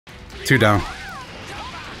2 down.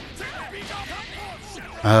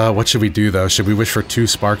 What should we do though? Should we wish for 2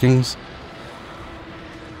 sparkings?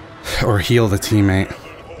 Or heal the teammate?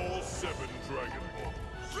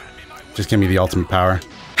 Just give me the ultimate power.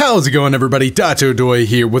 How's it going, everybody? Dotodoya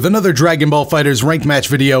here with another Dragon Ball Fighterz ranked match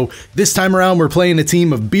video. This time around, we're playing a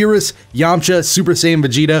team of Beerus, Yamcha, Super Saiyan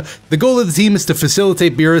Vegeta. The goal of the team is to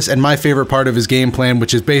facilitate Beerus and my favorite part of his game plan,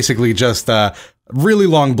 which is basically just really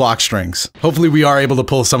long block strings. Hopefully we are able to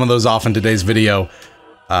pull some of those off in today's video.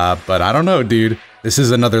 But I don't know, dude. This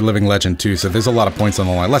is another living legend too, so there's a lot of points on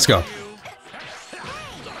the line. Let's go.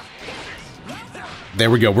 There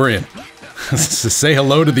we go, we're in. Say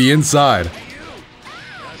hello to the inside.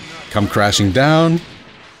 Come crashing down.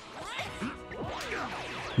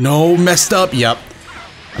 No, messed up. Yep.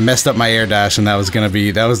 I messed up my air dash and that was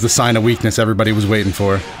the sign of weakness everybody was waiting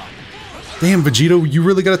for. Damn, Vegeta, you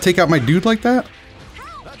really gotta take out my dude like that?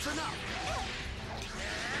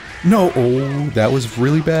 No, oh, that was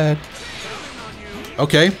really bad.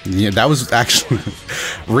 Okay, yeah, that was actually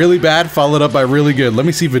really bad, followed up by really good. Let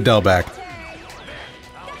me see Videl back.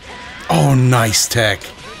 Oh, nice tech.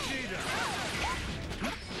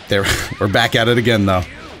 There, we're back at it again, though.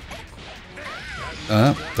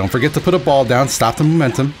 Don't forget to put a ball down, stop the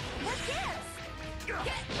momentum.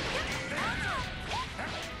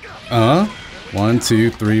 1, 2,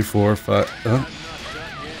 3, 4,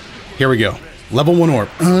 5, Here we go. Level 1 orb.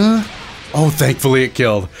 Oh, thankfully it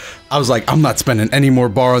killed. I was like, I'm not spending any more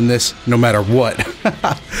bar on this, no matter what.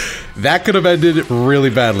 That could have ended really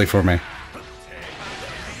badly for me.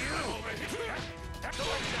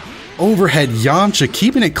 Overhead Yamcha,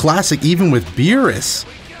 keeping it classic even with Beerus.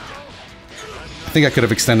 I think I could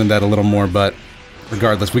have extended that a little more, but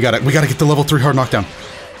regardless, we gotta get the level 3 hard knockdown.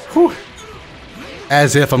 Whew.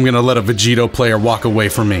 As if I'm gonna let a Vegito player walk away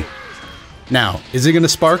from me. Now, is it gonna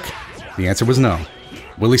spark? The answer was no.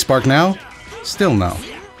 Will he spark now? Still no.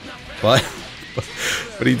 But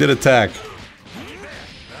he did attack.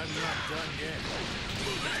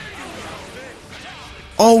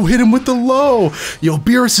 Oh, hit him with the low! Yo,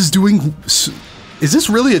 Beerus is doing... Is this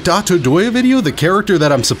really a Dotodoya video? The character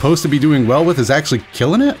that I'm supposed to be doing well with is actually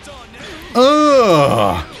killing it?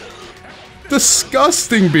 Ugh!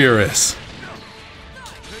 Disgusting, Beerus!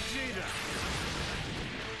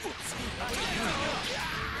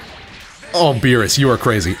 Oh, Beerus, you are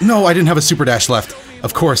crazy. No, I didn't have a super dash left.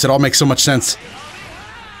 Of course, it all makes so much sense.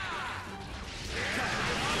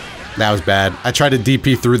 That was bad. I tried to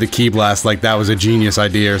DP through the Ki Blast like that was a genius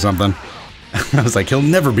idea or something. I was like, he'll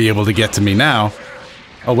never be able to get to me now.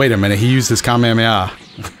 Oh, wait a minute, he used his Kamehameha.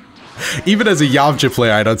 Even as a Yamcha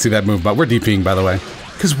player, I don't see that move, but we're DPing, by the way.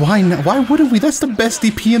 Because why not? Why wouldn't we? That's the best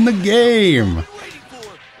DP in the game.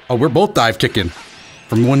 Oh, we're both dive kicking.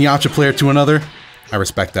 From one Yamcha player to another. I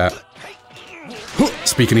respect that.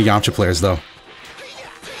 Speaking of Yamcha players, though.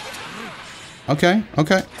 Okay,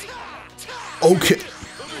 okay. Okay.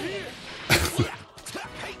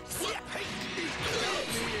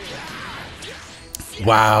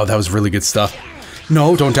 Wow, that was really good stuff.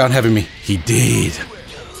 No, don't down heavy me. He did.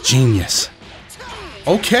 Genius.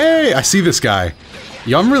 Okay, I see this guy.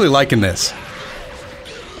 Yo, I'm really liking this.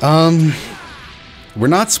 We're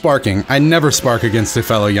not sparking. I never spark against a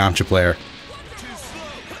fellow Yamcha player.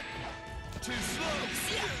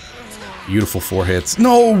 Beautiful 4 hits.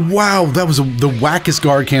 No, wow, that was the wackest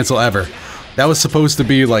guard cancel ever. That was supposed to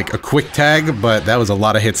be like a quick tag, but that was a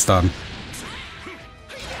lot of hit stun.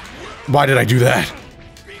 Why did I do that?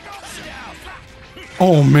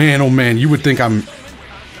 Oh man, you would think I'm...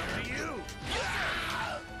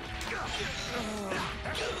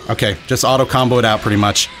 Okay, just auto-combo it out pretty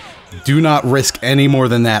much. Do not risk any more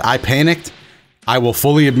than that. I panicked. I will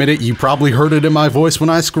fully admit it, you probably heard it in my voice when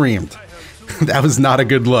I screamed. That was not a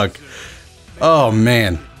good look. Oh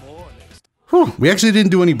man. Whew, we actually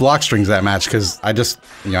didn't do any block strings that match because I just,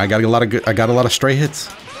 you know, I got a lot of stray hits.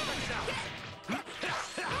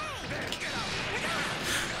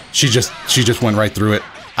 She just went right through it.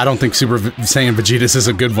 I don't think Super Saiyan Vegeta is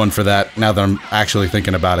a good one for that, now that I'm actually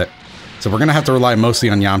thinking about it. So we're gonna have to rely mostly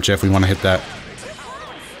on Yamcha if we want to hit that.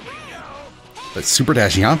 But Super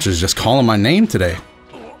Dash Yamcha is just calling my name today.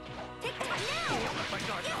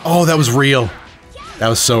 Oh, that was real. That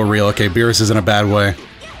was so real. Okay, Beerus is in a bad way.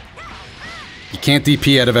 You can't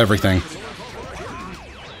DP out of everything.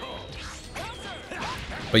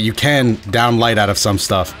 But you can down light out of some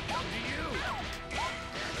stuff.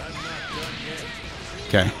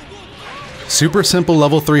 Okay. Super simple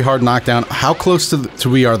level 3 hard knockdown. How close to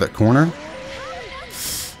we are the corner?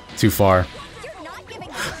 Too far.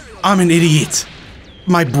 I'm an idiot.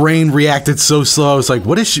 My brain reacted so slow. I was like,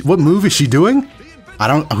 what move is she doing?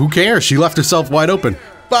 Who cares? She left herself wide open.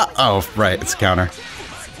 Oh, right, it's a counter.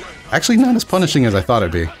 Actually, not as punishing as I thought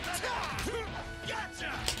it'd be.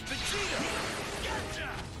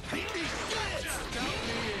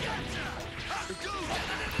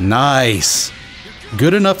 Nice.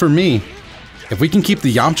 Good enough for me. If we can keep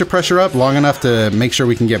the Yamcha pressure up long enough to make sure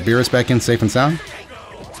we can get Beerus back in safe and sound.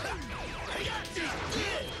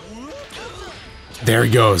 There he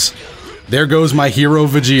goes. There goes my hero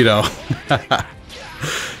Vegito.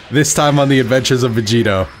 This time on the adventures of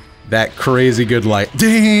Vegito. That crazy good light.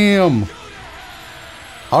 Damn!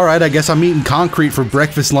 Alright, I guess I'm eating concrete for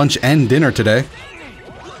breakfast, lunch, and dinner today.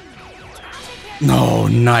 No,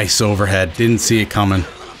 nice overhead. Didn't see it coming.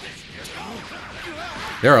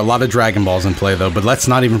 There are a lot of Dragon Balls in play though, but let's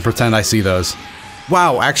not even pretend I see those.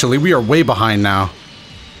 Wow, actually, we are way behind now.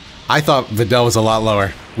 I thought Videl was a lot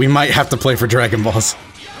lower. We might have to play for Dragon Balls.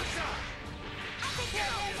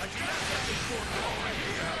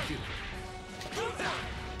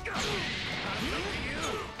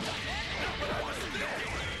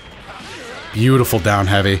 Beautiful down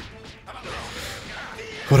heavy.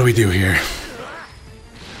 What do we do here?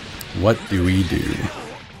 What do we do?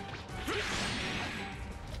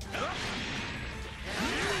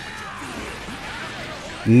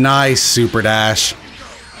 Nice super dash.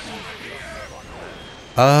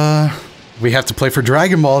 We have to play for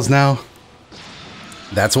Dragon Balls now.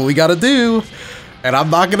 That's what we gotta do. And I'm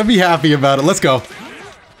not gonna be happy about it. Let's go.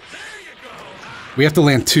 We have to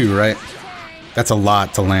land 2, right? That's a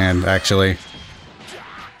lot to land, actually.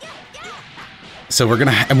 So we're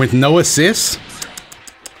gonna, and with no assists,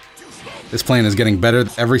 this plane is getting better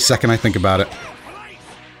every second I think about it.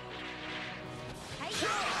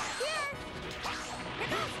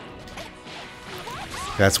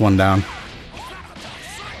 That's one down.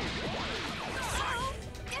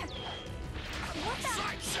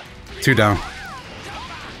 Two down.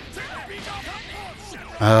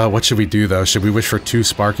 What should we do though? Should we wish for 2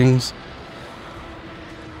 sparkings?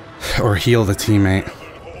 Or heal the teammate?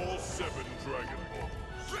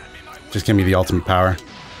 Just give me the ultimate power.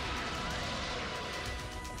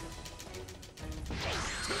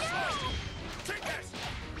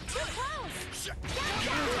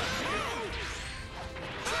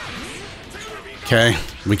 Okay,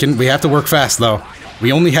 we have to work fast though.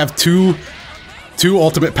 We only have two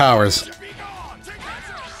ultimate powers.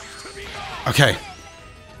 Okay.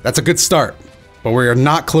 That's a good start. But we are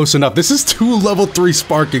not close enough. This is 2 level 3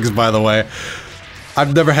 sparkings, by the way.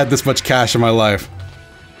 I've never had this much cash in my life.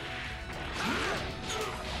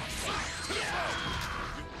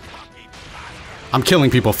 I'm killing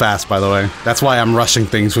people fast, by the way. That's why I'm rushing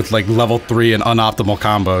things with like level 3 and unoptimal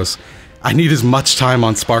combos. I need as much time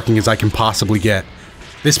on sparking as I can possibly get.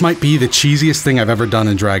 This might be the cheesiest thing I've ever done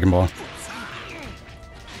in Dragon Ball.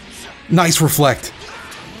 Nice reflect.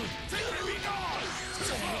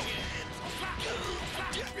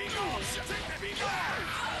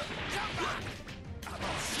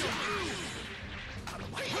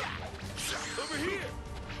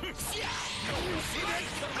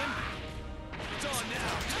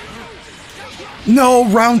 No,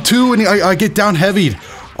 round 2 and I get down heavied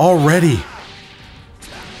already.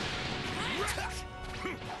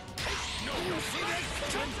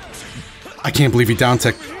 I can't believe he down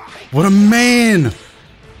tech. What a man!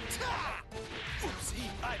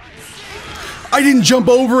 I didn't jump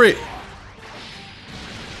over it.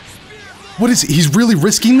 What is he? He's really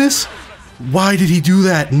risking this? Why did he do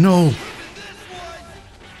that? No.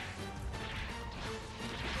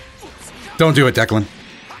 Don't do it, Declan.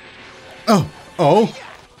 Oh. Oh.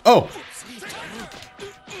 Oh.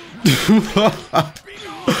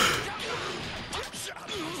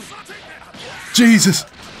 Jesus.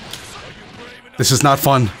 This is not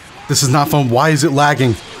fun. This is not fun. Why is it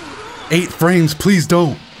lagging? 8 frames, please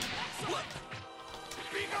don't.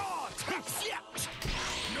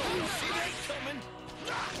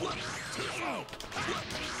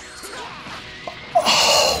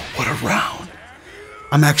 Oh, what a round.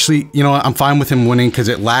 I'm actually, you know what, I'm fine with him winning because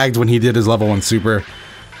it lagged when he did his level 1 super.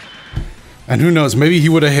 And who knows, maybe he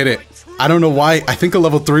would have hit it. I don't know why. I think a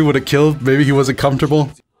level 3 would have killed. Maybe he wasn't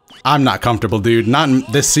comfortable. I'm not comfortable, dude. Not in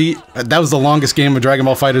this seat. That was the longest game of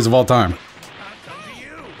Dragonball Fighterz of all time.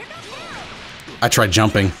 I tried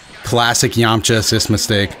jumping. Classic Yamcha assist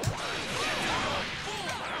mistake.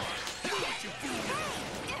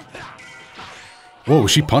 Whoa,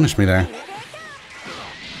 she punished me there.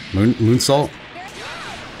 Moonsault?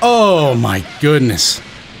 Oh my goodness.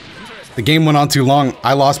 The game went on too long.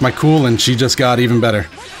 I lost my cool and she just got even better.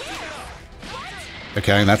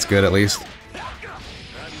 Okay, that's good at least.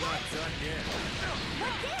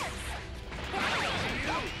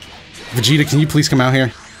 Vegeta, can you please come out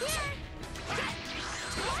here?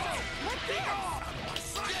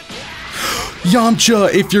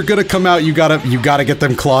 Yamcha, if you're gonna come out, you gotta get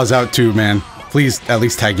them claws out too, man. Please, at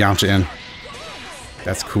least tag Yamcha in.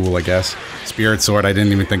 That's cool, I guess. Spirit Sword, I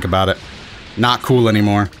didn't even think about it. Not cool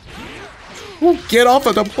anymore. Ooh, get off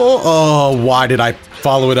of the bull! Oh, why did I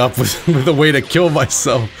follow it up with a way to kill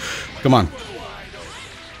myself? Come on.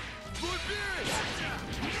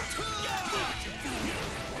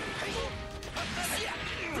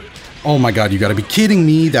 Oh my god, you gotta be kidding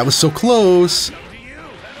me. That was so close.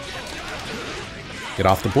 Get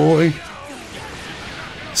off the boy.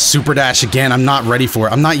 Super dash again. I'm not ready for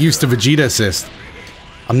it. I'm not used to Vegeta assist.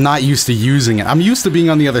 I'm not used to using it. I'm used to being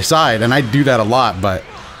on the other side, and I do that a lot, but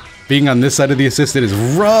being on this side of the assisted is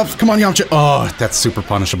rough. Come on, Yamcha. Oh, that's super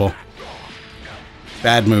punishable.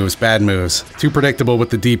 Bad moves, bad moves. Too predictable with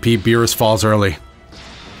the DP. Beerus falls early.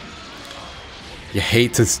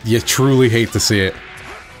 You truly hate to see it.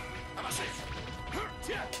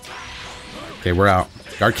 Okay, we're out.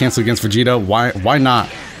 Guard cancel against Vegeta. Why not?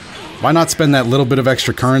 Why not spend that little bit of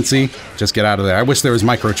extra currency? Just get out of there. I wish there was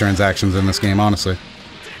microtransactions in this game, honestly.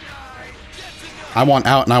 I want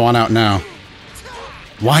out and I want out now.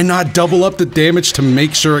 Why not double up the damage to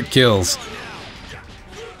make sure it kills?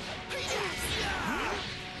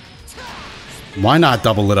 Why not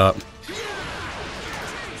double it up?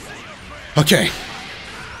 Okay.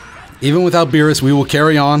 Even without Beerus, we will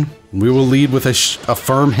carry on. We will lead with a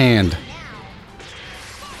firm hand.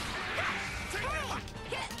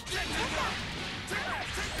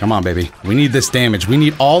 Come on, baby. We need this damage. We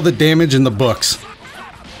need all the damage in the books.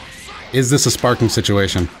 Is this a sparking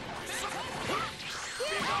situation?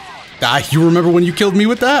 Ah, you remember when you killed me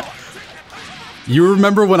with that? You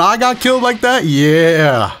remember when I got killed like that?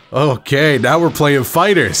 Yeah. Okay, now we're playing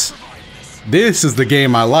fighters. This is the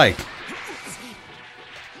game I like.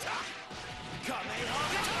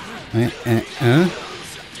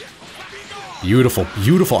 Beautiful,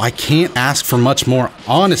 beautiful. I can't ask for much more,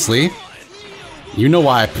 honestly. You know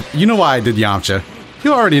why I did Yamcha.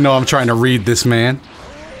 You already know I'm trying to read this man.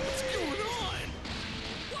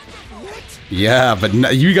 Yeah, but no,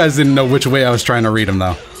 you guys didn't know which way I was trying to read him,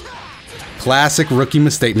 though. Classic rookie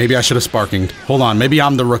mistake. Maybe I should have sparkinged. Hold on, maybe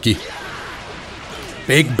I'm the rookie.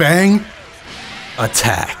 Big bang.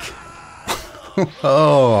 Attack.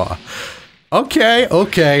 Oh. Okay,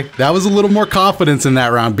 okay. That was a little more confidence in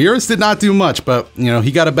that round. Beerus did not do much, but, you know,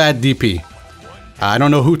 he got a bad DP. I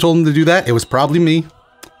don't know who told him to do that. It was probably me.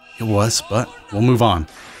 It was, but we'll move on.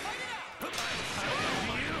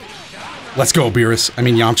 Let's go, Beerus. I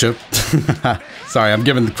mean, Yamcha. Sorry, I'm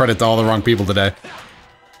giving the credit to all the wrong people today.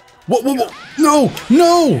 Whoa, whoa, whoa. No,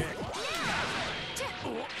 no!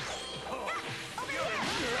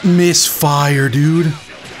 Misfire, dude.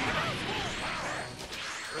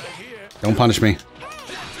 Don't punish me.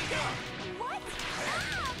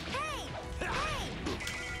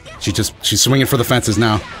 She's swinging for the fences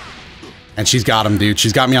now. And she's got him, dude.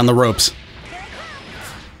 She's got me on the ropes.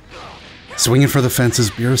 Swinging for the fences,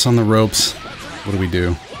 Beerus on the ropes. What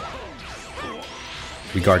do?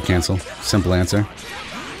 We guard cancel. Simple answer.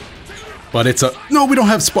 But it's a... No, we don't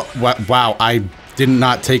have spot... Wow, I did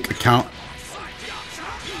not take account.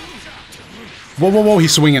 Whoa, whoa, whoa,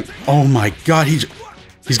 he's swinging. Oh my god, he's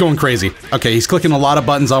going crazy. Okay, he's clicking a lot of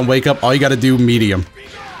buttons on wake up. All you gotta do, medium.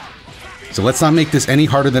 So let's not make this any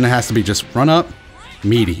harder than it has to be. Just run up,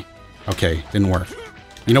 meaty. Okay, didn't work.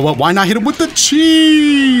 You know what? Why not hit him with the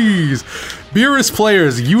cheese? Beerus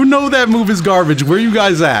players, you know that move is garbage. Where you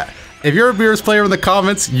guys at? If you're a Beerus player in the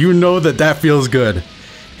comments, you know that that feels good.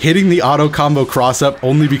 Hitting the auto combo cross up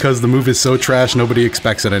only because the move is so trash nobody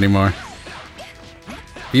expects it anymore.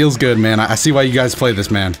 Feels good, man. I see why you guys play this,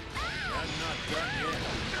 man.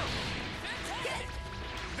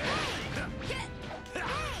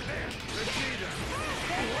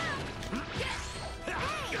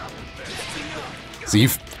 So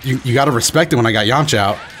you gotta respect it when I got Yamcha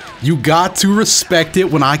out. You got to respect it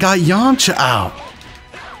when I got Yamcha out.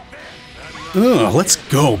 Ugh, let's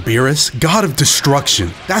go, Beerus. God of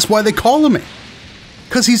Destruction. That's why they call him it.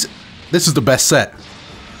 Because this is the best set.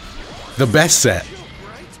 The best set.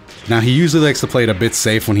 Now, he usually likes to play it a bit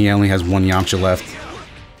safe when he only has one Yamcha left.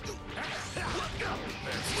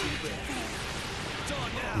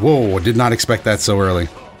 Whoa, did not expect that so early.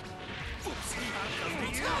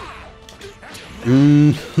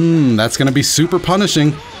 That's gonna be super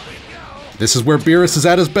punishing. This is where Beerus is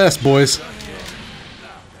at his best, boys.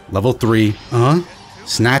 Level 3.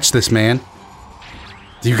 Snatch this, man.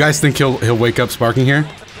 Do you guys think he'll wake up sparking here?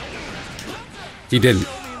 He didn't.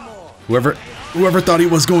 Whoever thought he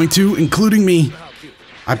was going to, including me.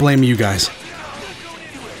 I blame you guys.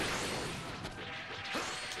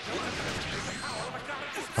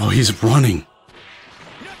 Oh, he's running.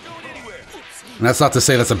 And that's not to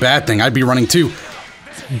say that's a bad thing. I'd be running too.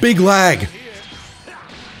 Big lag.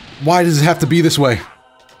 Why does it have to be this way?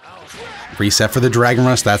 Reset for the Dragon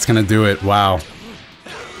Rush. That's gonna do it. Wow.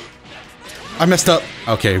 I messed up.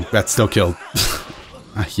 Okay, that still killed.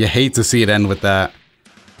 You hate to see it end with that.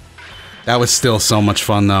 That was still so much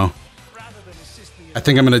fun though. I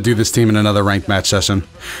think I'm gonna do this team in another ranked match session.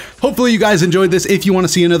 Hopefully you guys enjoyed this. If you want to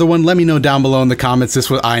see another one, let me know down below in the comments. This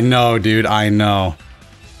was— I know, dude, I know.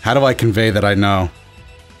 How do I convey that I know?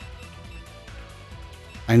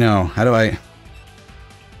 I know. How do I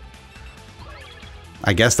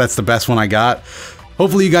guess that's the best one I got.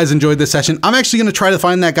 Hopefully you guys enjoyed this session. I'm actually gonna try to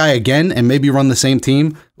find that guy again and maybe run the same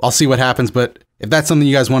team. I'll see what happens, but if that's something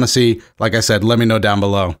you guys want to see, like I said, let me know down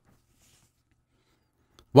below.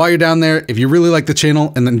 While you're down there, if you really like the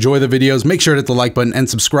channel and enjoy the videos, make sure to hit the like button and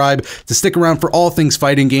subscribe to stick around for all things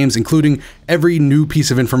fighting games, including every new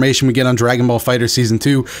piece of information we get on Dragon Ball Fighterz Season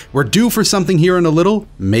 2. We're due for something here in a little,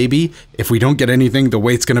 maybe. If we don't get anything, the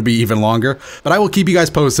wait's gonna be even longer, but I will keep you guys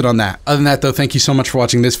posted on that. Other than that though, thank you so much for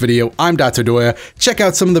watching this video. I'm Dotodoya. Check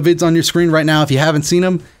out some of the vids on your screen right now if you haven't seen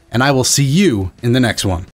them, and I will see you in the next one.